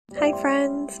Hi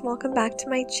friends, welcome back to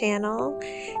my channel.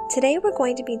 Today we're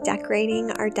going to be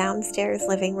decorating our downstairs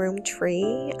living room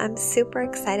tree. I'm super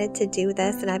excited to do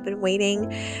this and I've been waiting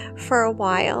for a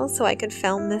while so I could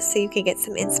film this so you could get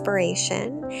some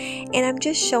inspiration. And I'm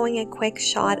just showing a quick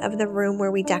shot of the room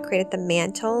where we decorated the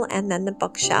mantle and then the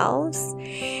bookshelves.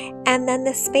 And then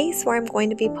the space where I'm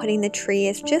going to be putting the tree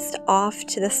is just off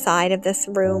to the side of this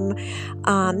room.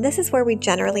 This is where we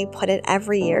generally put it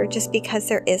every year just because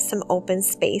there is some open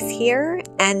space here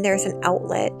and there's an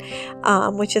outlet,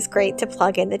 which is great to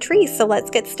plug in the tree. So let's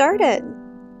get started.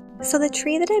 So the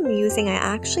tree that I'm using, I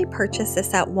actually purchased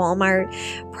this at Walmart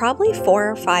probably 4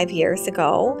 or 5 years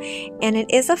ago, and it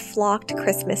is a flocked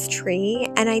Christmas tree,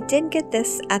 and I did get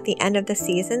this at the end of the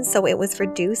season, so it was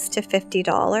reduced to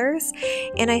 $50,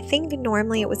 and I think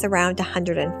normally it was around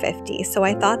 $150, so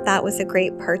I thought that was a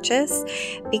great purchase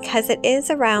because it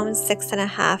is around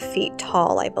 6.5 feet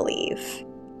tall, I believe.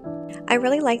 I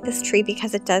really like this tree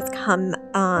because it does come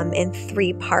in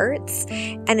 3 parts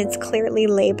and it's clearly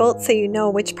labeled so you know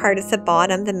which part is the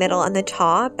bottom, the middle, and the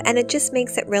top, and it just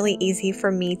makes it really easy for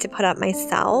me to put up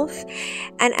myself.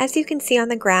 And as you can see on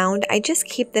the ground, I just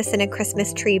keep this in a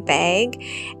Christmas tree bag,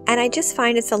 and I just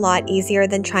find it's a lot easier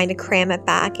than trying to cram it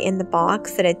back in the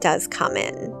box that it does come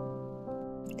in.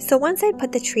 So once I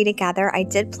put the tree together, I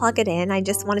did plug it in. I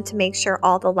just wanted to make sure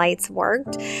all the lights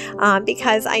worked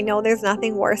because I know there's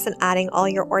nothing worse than adding all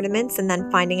your ornaments and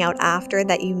then finding out after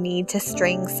that you need to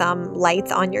string some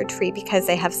lights on your tree because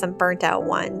they have some burnt out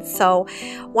ones. So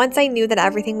once I knew that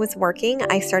everything was working,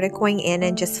 I started going in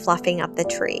and just fluffing up the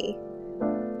tree.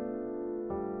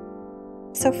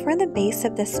 So for the base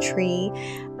of this tree,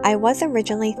 I was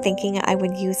originally thinking I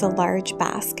would use a large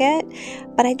basket,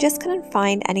 but I just couldn't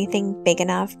find anything big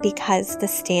enough because the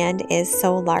stand is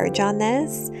so large on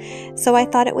this. So I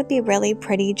thought it would be really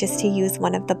pretty just to use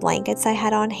one of the blankets I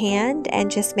had on hand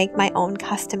and just make my own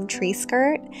custom tree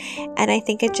skirt. And I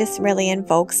think it just really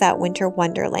invokes that winter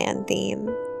wonderland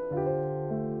theme.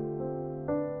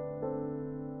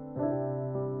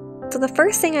 So the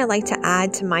first thing I like to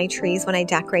add to my trees when I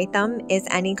decorate them is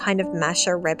any kind of mesh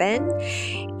or ribbon.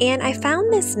 And I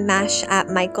found this mesh at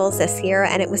Michael's this year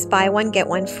and it was buy one get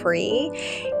one free.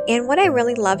 And what I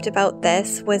really loved about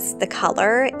this was the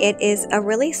color. It is a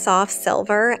really soft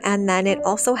silver and then it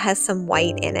also has some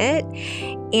white in it.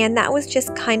 And that was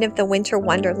just kind of the winter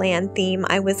wonderland theme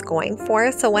I was going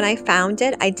for. So when I found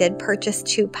it, I did purchase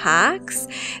 2 packs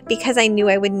because I knew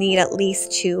I would need at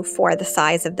least 2 for the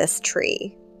size of this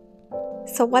tree.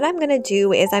 So what I'm going to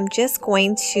do is I'm just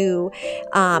going to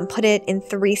put it in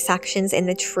 3 sections in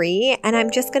the tree, and I'm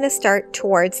just going to start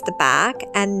towards the back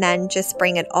and then just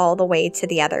bring it all the way to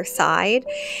the other side.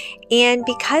 And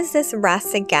because this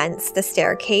rests against the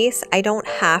staircase, I don't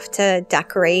have to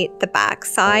decorate the back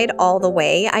side all the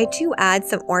way. I do add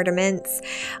some ornaments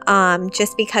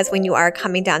just because when you are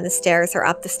coming down the stairs or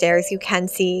up the stairs, you can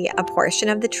see a portion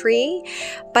of the tree.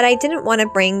 But I didn't want to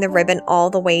bring the ribbon all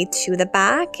the way to the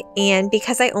back, and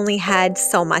because I only had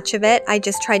so much of it, I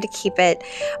just tried to keep it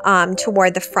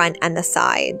toward the front and the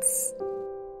sides.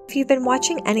 If you've been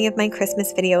watching any of my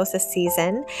Christmas videos this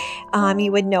season,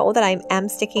 you would know that I am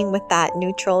sticking with that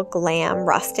neutral glam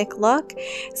rustic look.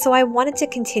 So I wanted to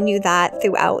continue that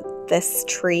throughout this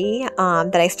tree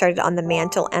that I started on the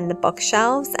mantle and the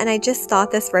bookshelves, and I just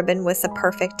thought this ribbon was a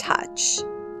perfect touch.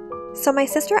 So my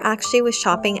sister actually was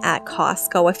shopping at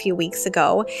Costco a few weeks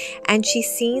ago and she's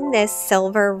seen this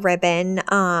silver ribbon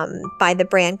by the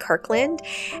brand Kirkland,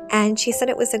 and she said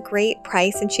it was a great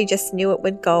price and she just knew it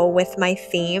would go with my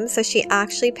theme. So she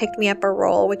actually picked me up a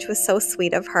roll, which was so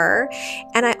sweet of her.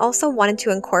 And I also wanted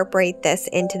to incorporate this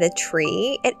into the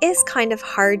tree. It is kind of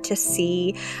hard to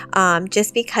see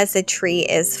just because the tree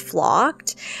is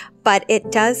flocked, but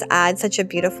it does add such a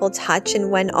beautiful touch, and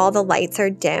when all the lights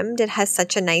are dimmed, it has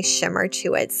such a nice shimmer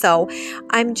to it. So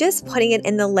I'm just putting it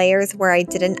in the layers where I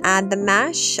didn't add the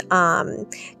mesh,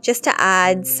 just to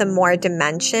add some more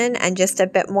dimension and just a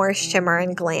bit more shimmer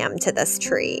and glam to this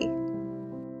tree.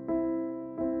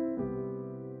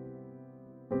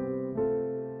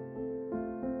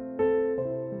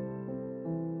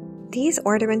 These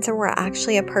ornaments were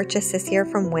actually a purchase this year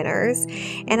from Winners,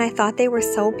 and I thought they were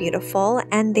so beautiful,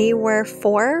 and they were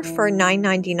 4 for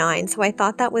 $9.99, so I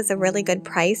thought that was a really good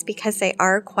price because they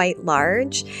are quite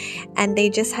large and they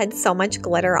just had so much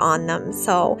glitter on them.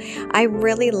 So I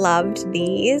really loved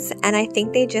these, and I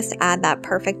think they just add that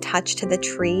perfect touch to the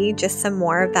tree, just some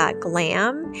more of that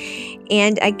glam.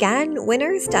 And again,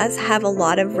 Winners does have a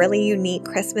lot of really unique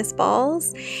Christmas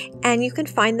balls, and you can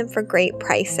find them for great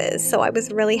prices, so I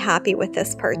was really happy with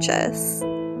this purchase.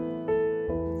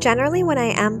 Generally, when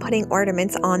I am putting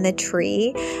ornaments on the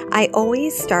tree, I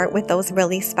always start with those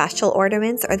really special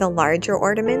ornaments or the larger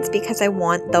ornaments because I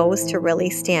want those to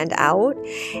really stand out.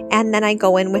 And then I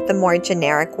go in with the more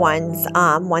generic ones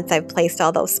once I've placed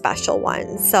all those special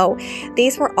ones. So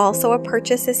these were also a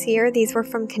purchase this year. These were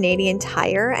from Canadian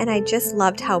Tire, and I just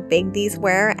loved how big these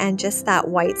were and just that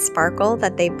white sparkle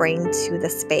that they bring to the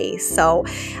space. So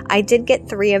I did get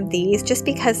 3 of these just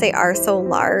because they are so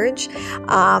large.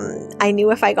 I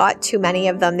knew if I got too many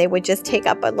of them, they would just take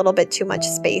up a little bit too much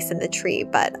space in the tree,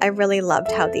 but I really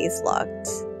loved how these looked.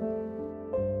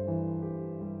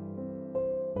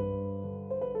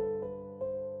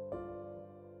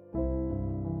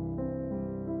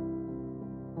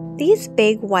 These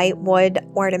big white wood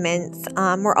ornaments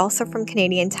were also from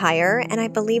Canadian Tire, and I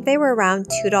believe they were around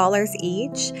 $2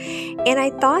 each. And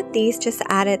I thought these just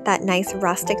added that nice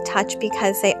rustic touch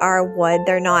because they are wood,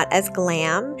 they're not as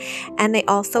glam, and they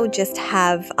also just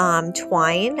have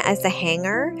twine as a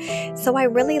hanger. So I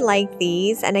really like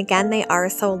these, and again, they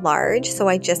are so large, so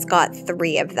I just got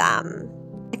 3 of them.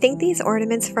 I think these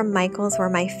ornaments from Michaels were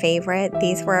my favorite.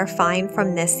 These were a find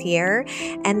from this year,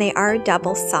 and they are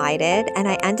double-sided, and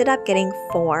I ended up getting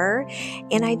 4,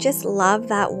 and I just love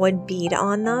that wood bead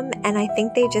on them, and I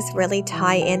think they just really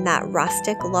tie in that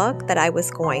rustic look that I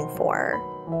was going for.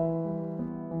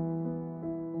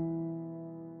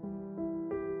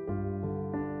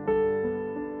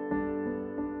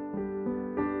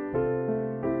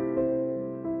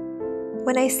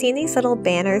 When I seen these little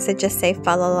banners that just say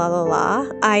fa la la la la,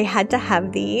 I had to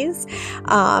have these.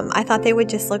 I thought they would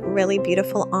just look really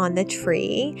beautiful on the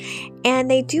tree. And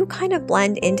they do kind of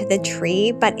blend into the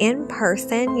tree, but in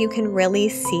person you can really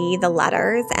see the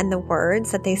letters and the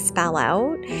words that they spell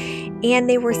out. And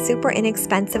they were super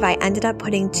inexpensive. I ended up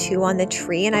putting 2 on the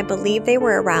tree, and I believe they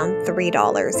were around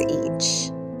 $3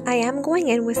 each. I am going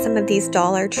in with some of these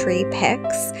Dollar Tree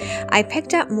picks. I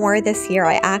picked up more this year.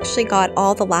 I actually got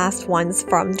all the last ones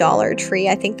from Dollar Tree.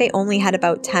 I think they only had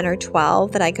about 10 or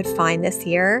 12 that I could find this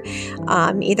year.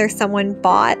 Either someone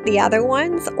bought the other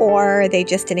ones or they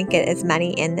just didn't get as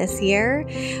many in this year.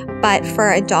 But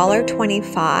for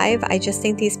 $1.25, I just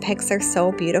think these picks are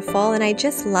so beautiful, and I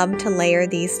just love to layer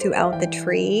these throughout the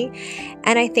tree.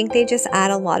 And I think they just add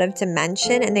a lot of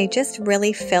dimension, and they just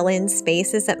really fill in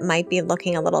spaces that might be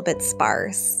looking a little bit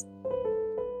sparse.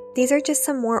 These are just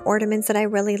some more ornaments that I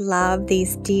really love.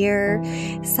 These deer,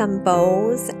 some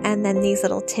bows, and then these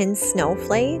little tin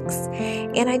snowflakes.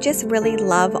 And I just really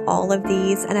love all of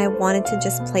these, and I wanted to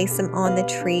just place them on the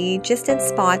tree just in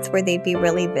spots where they'd be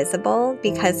really visible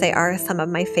because they are some of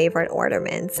my favorite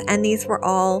ornaments. And these were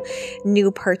all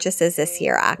new purchases this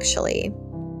year, actually.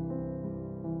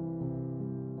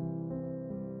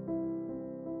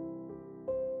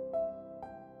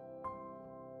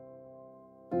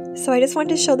 So I just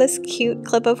wanted to show this cute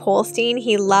clip of Holstein.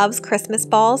 He loves Christmas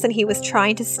balls, and he was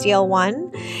trying to steal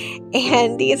one.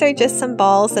 And these are just some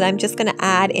balls that I'm just going to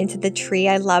add into the tree.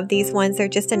 I love these ones. They're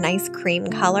just a nice cream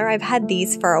color. I've had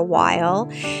these for a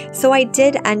while. So I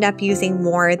did end up using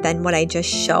more than what I just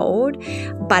showed.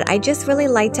 But I just really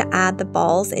like to add the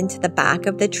balls into the back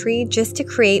of the tree just to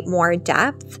create more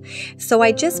depth. So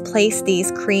I just placed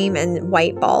these cream and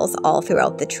white balls all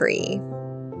throughout the tree.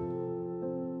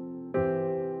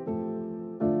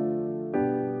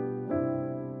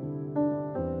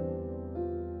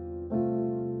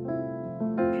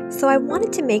 So I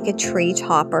wanted to make a tree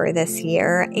topper this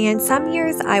year, and some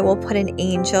years I will put an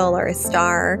angel or a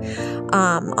star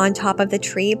on top of the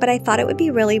tree, but I thought it would be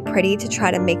really pretty to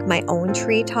try to make my own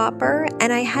tree topper,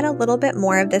 and I had a little bit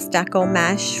more of this deco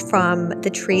mesh from the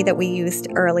tree that we used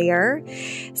earlier.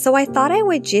 So I thought I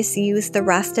would just use the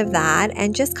rest of that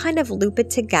and just kind of loop it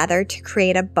together to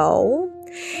create a bow.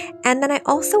 And then I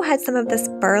also had some of this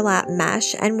burlap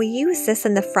mesh, and we used this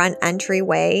in the front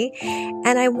entryway,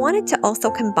 and I wanted to also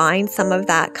combine some of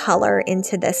that color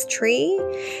into this tree.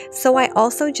 So I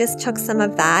also just took some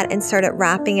of that and started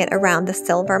wrapping it around the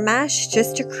silver mesh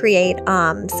just to create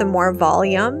some more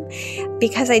volume,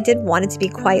 because I did want it to be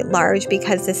quite large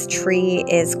because this tree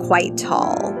is quite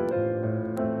tall.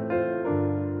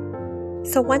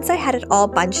 So once I had it all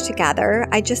bunched together,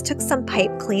 I just took some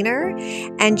pipe cleaner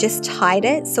and just tied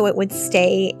it so it would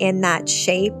stay in that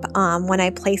shape when I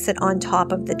place it on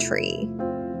top of the tree.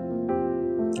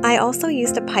 I also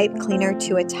used a pipe cleaner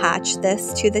to attach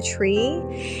this to the tree,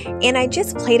 and I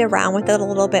just played around with it a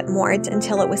little bit more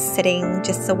until it was sitting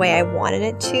just the way I wanted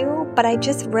it to, but I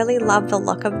just really love the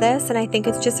look of this, and I think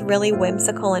it's just really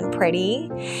whimsical and pretty.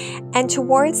 And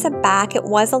towards the back, it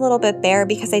was a little bit bare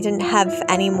because I didn't have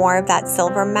any more of that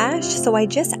silver mesh, so I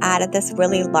just added this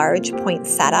really large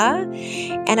poinsettia,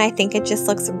 and I think it just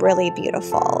looks really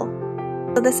beautiful.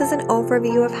 So this is an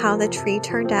overview of how the tree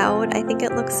turned out. I think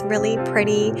it looks really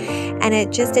pretty, and it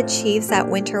just achieves that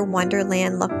winter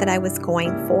wonderland look that I was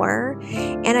going for.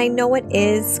 And I know it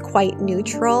is quite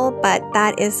neutral, but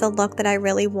that is the look that I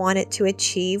really wanted to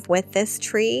achieve with this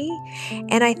tree.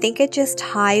 And I think it just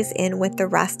ties in with the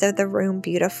rest of the room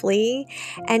beautifully.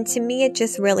 And to me, it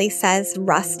just really says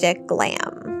rustic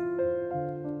glam.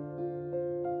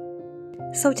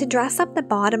 So to dress up the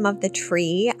bottom of the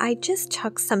tree, I just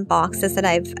took some boxes that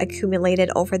I've accumulated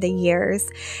over the years.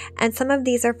 And some of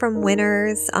these are from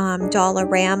Winners,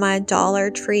 Dollarama,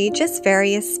 Dollar Tree, just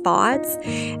various spots.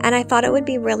 And I thought it would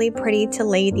be really pretty to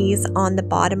lay these on the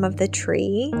bottom of the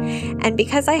tree. And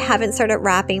because I haven't started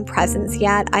wrapping presents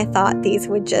yet, I thought these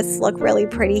would just look really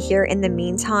pretty here in the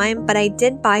meantime. But I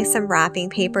did buy some wrapping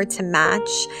paper to match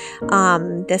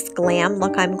this glam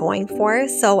look I'm going for.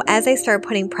 So as I start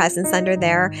putting presents under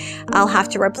there, I'll have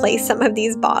to replace some of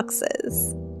these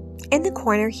boxes. In the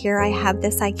corner here, I have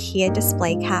this IKEA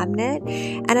display cabinet,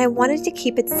 and I wanted to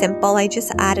keep it simple. I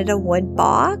just added a wood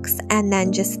box and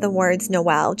then just the words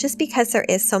Noel, just because there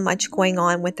is so much going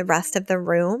on with the rest of the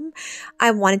room.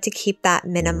 I wanted to keep that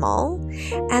minimal.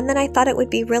 And then I thought it would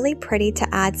be really pretty to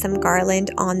add some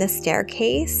garland on the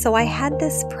staircase. So I had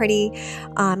this pretty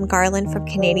garland from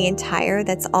Canadian Tire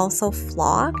that's also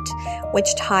flocked,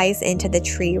 which ties into the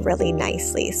tree really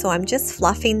nicely. So I'm just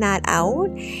fluffing that out,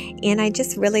 and I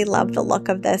just really love the look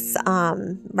of this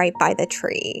right by the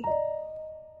tree.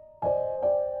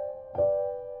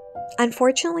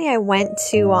 Unfortunately, I went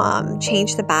to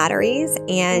change the batteries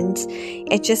and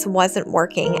it just wasn't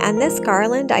working. And this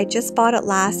garland, I just bought it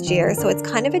last year, so it's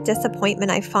kind of a disappointment.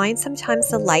 I find sometimes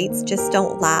the lights just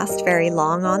don't last very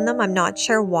long on them. I'm not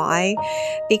sure why,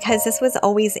 because this was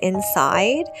always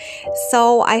inside.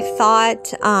 So I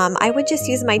thought I would just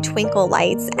use my twinkle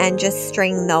lights and just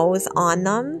string those on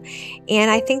them. And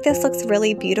I think this looks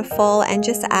really beautiful and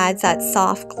just adds that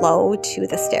soft glow to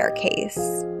the staircase.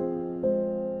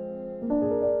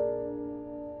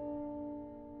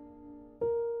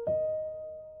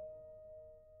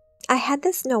 I had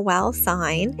this Noel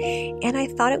sign, and I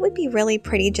thought it would be really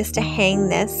pretty just to hang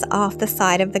this off the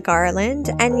side of the garland.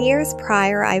 And years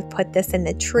prior, I've put this in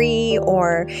the tree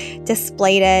or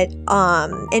displayed it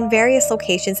in various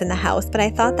locations in the house, but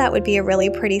I thought that would be a really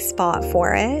pretty spot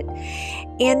for it.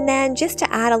 And then just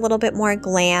to add a little bit more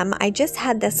glam, I just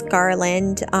had this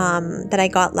garland that I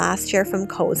got last year from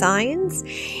Cozines,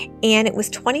 and it was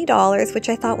 $20, which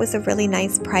I thought was a really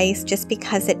nice price just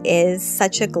because it is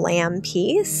such a glam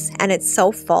piece and it's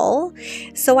so full.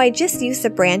 So I just used the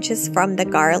branches from the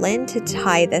garland to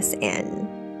tie this in.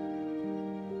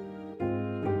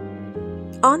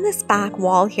 On this back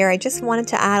wall here, I just wanted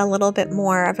to add a little bit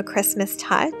more of a Christmas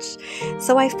touch.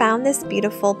 So I found this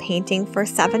beautiful painting for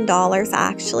 $7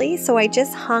 actually. So I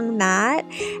just hung that,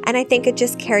 and I think it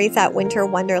just carries that winter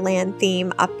wonderland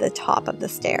theme up the top of the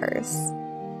stairs.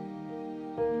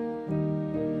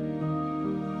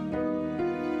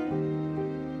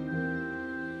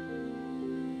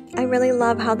 I really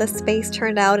love how the space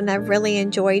turned out, and I've really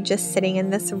enjoyed just sitting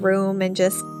in this room and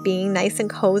just being nice and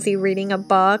cozy reading a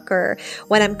book, or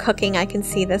when I'm cooking I can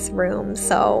see this room.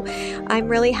 So I'm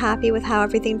really happy with how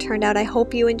everything turned out. I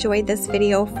hope you enjoyed this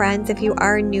video, friends. If you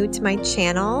are new to my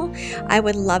channel, I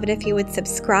would love it if you would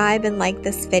subscribe and like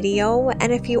this video.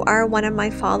 And if you are one of my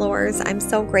followers, I'm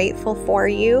so grateful for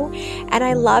you, and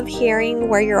I love hearing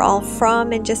where you're all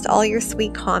from and just all your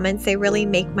sweet comments. They really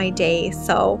make my day.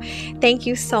 So thank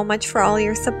you so much for all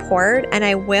your support, and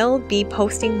I will be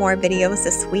posting more videos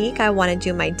this week. I want to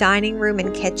do my dining room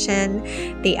and kitchen,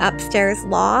 the upstairs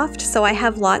loft, so I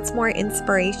have lots more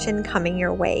inspiration coming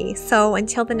your way. So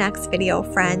until the next video,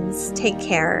 friends, take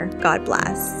care. God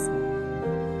bless.